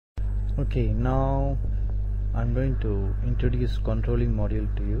Okay, now I'm going to introduce controlling module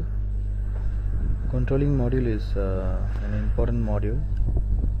to you. Controlling module is an important module.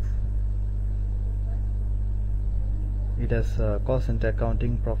 It has cost center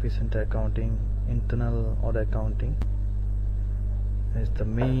accounting, profit center accounting, internal order accounting. It's the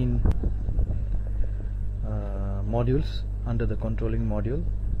main modules under the controlling module.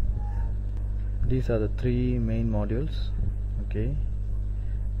 These are the three main modules. Okay,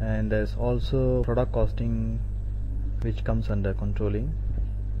 and there's also product costing, which comes under controlling.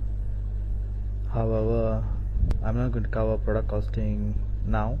 However, I'm not going to cover product costing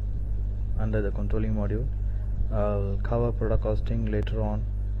now under the controlling module. I'll cover product costing later on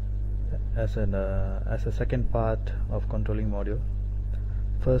as a second part of controlling module.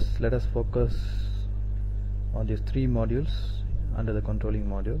 First, let us focus on these three modules under the controlling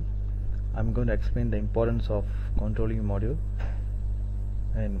module. I'm going to explain the importance of controlling module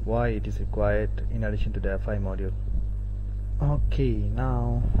and why it is required in addition to the FI module. Okay,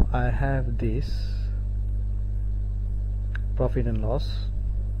 now I have this profit and loss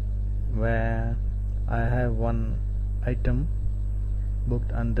where I have one item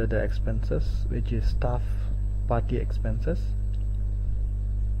booked under the expenses, which is staff party expenses.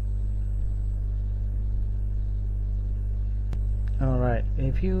 Alright,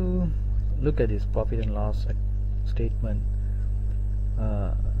 if you look at this profit and loss statement,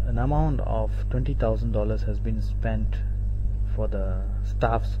 an amount of $20,000 has been spent for the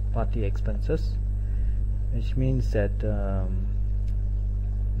staff's party expenses, which means that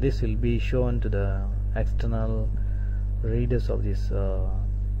this will be shown to the external readers of this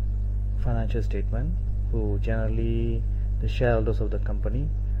financial statement, who generally the shareholders of the company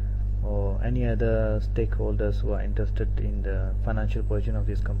or any other stakeholders who are interested in the financial position of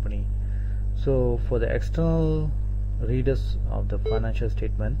this company. So for the external readers of the financial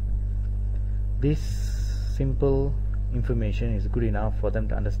statement, this simple information is good enough for them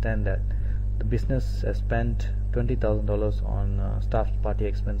to understand that the business has spent $20,000 on staff party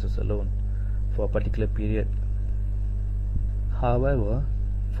expenses alone for a particular period. However,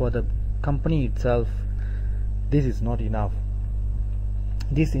 for the company itself, this is not enough.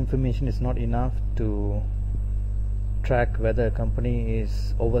 This information is not enough to track whether a company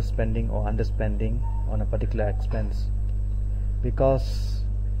is overspending or underspending on a particular expense, because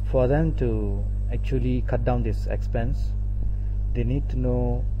for them to actually cut down this expense, they need to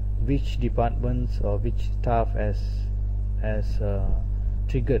know which departments or which staff has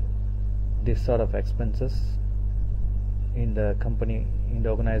triggered this sort of expenses in the company, in the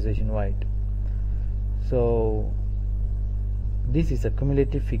organization wide. So this is a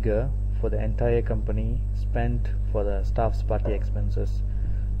cumulative figure for the entire company spent for the staff's party expenses.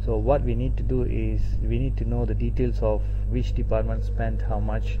 So what we need to do is we need to know the details of which department spent how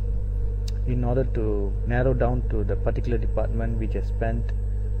much, in order to narrow down to the particular department which has spent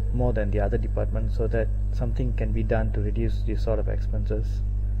more than the other department, so that something can be done to reduce this sort of expenses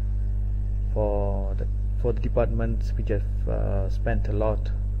for the departments which have spent a lot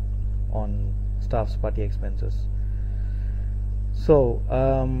on staff's party expenses. So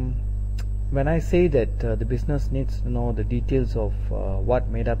when I say that the business needs to know the details of what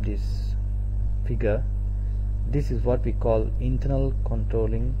made up this figure, this is what we call internal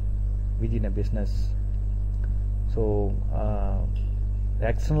controlling within a business. So the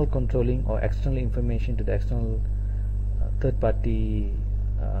external controlling or external information to the external third-party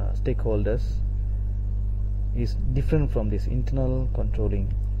stakeholders is different from this internal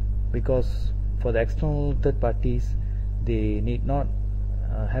controlling, because for the external third parties, they need not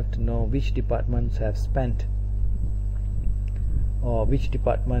have to know which departments have spent or which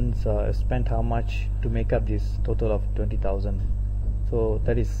departments spent how much to make up this total of 20,000. So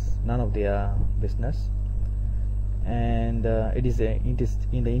that is none of their business, and it is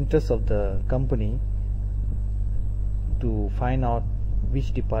in the interest of the company to find out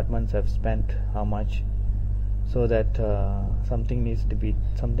which departments have spent how much, so that something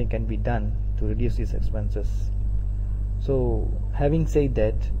can be done to reduce these expenses. So having said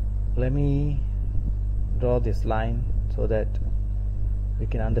that, let me draw this line so that we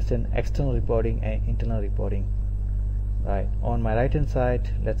can understand external reporting and internal reporting. Right, on my right hand side,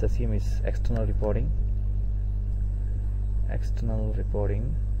 let's assume it's external reporting.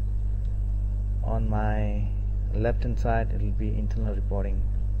 On my left hand side, it will be internal reporting.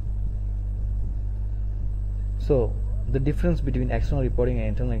 So the difference between external reporting and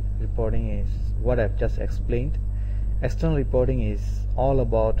internal reporting is what I've just explained. External reporting is all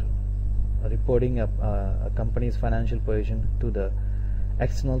about reporting a company's financial position to the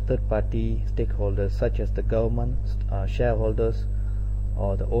external third-party stakeholders, such as the government, shareholders,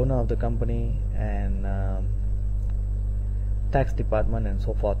 or the owner of the company, and tax department, and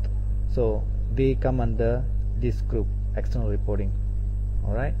so forth. So they come under this group, external reporting.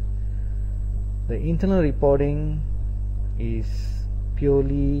 Alright, the internal reporting is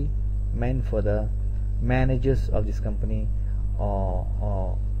purely meant for the managers of this company,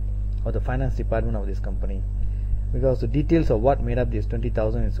 or the finance department of this company, because the details of what made up this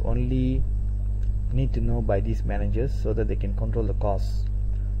 20,000 is only need to know by these managers, so that they can control the costs.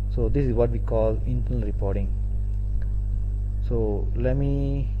 So this is what we call internal reporting. So let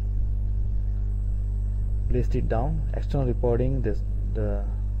me list it down. External reporting, the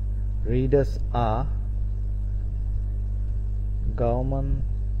readers are government,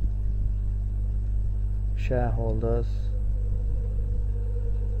 shareholders,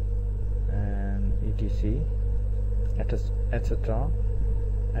 and etc, etc.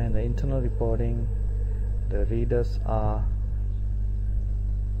 And the internal reporting, the readers are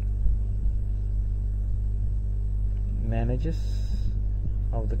managers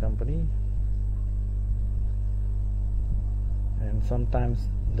of the company, and sometimes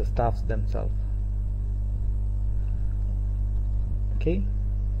the staffs themselves. Okay,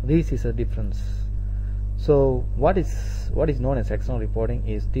 this is a difference. So what is known as external reporting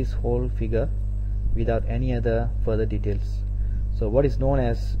is this whole figure without any other further details. So what is known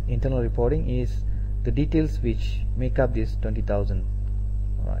as internal reporting is the details which make up this 20,000.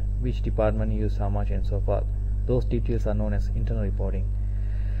 Alright, which department used how much and so forth. Those details are known as internal reporting.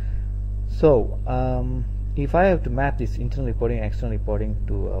 So if I have to map this internal reporting and external reporting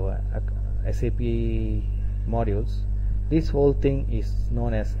to our SAP modules, this whole thing is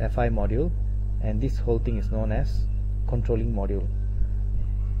known as FI module, and this whole thing is known as controlling module.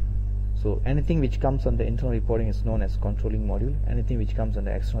 So anything which comes on the internal reporting is known as controlling module. Anything which comes on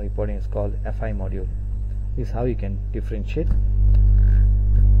the external reporting is called FI module. This is how you can differentiate.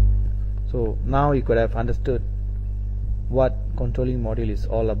 So now you could have understood what controlling module is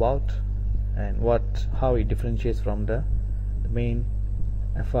all about, and how it differentiates from the main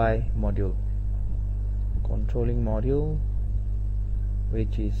FI module. Controlling module,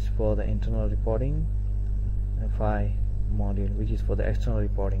 which is for the internal reporting, FI module, which is for the external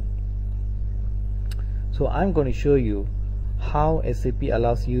reporting. So I'm going to show you how SAP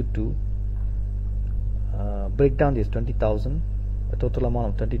allows you to break down this 20,000, a total amount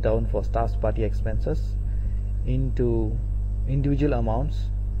of 20,000 for staff's party expenses, into individual amounts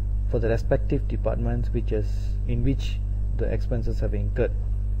for the respective departments in which the expenses have incurred.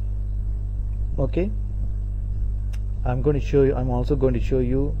 Okay, I'm also going to show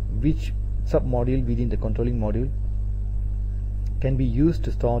you which sub-module within the controlling module can be used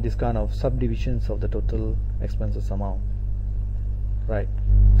to store this kind of subdivisions of the total expenses amount. Right,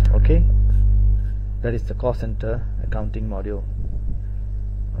 okay, that is the cost center accounting module.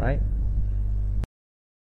 Right.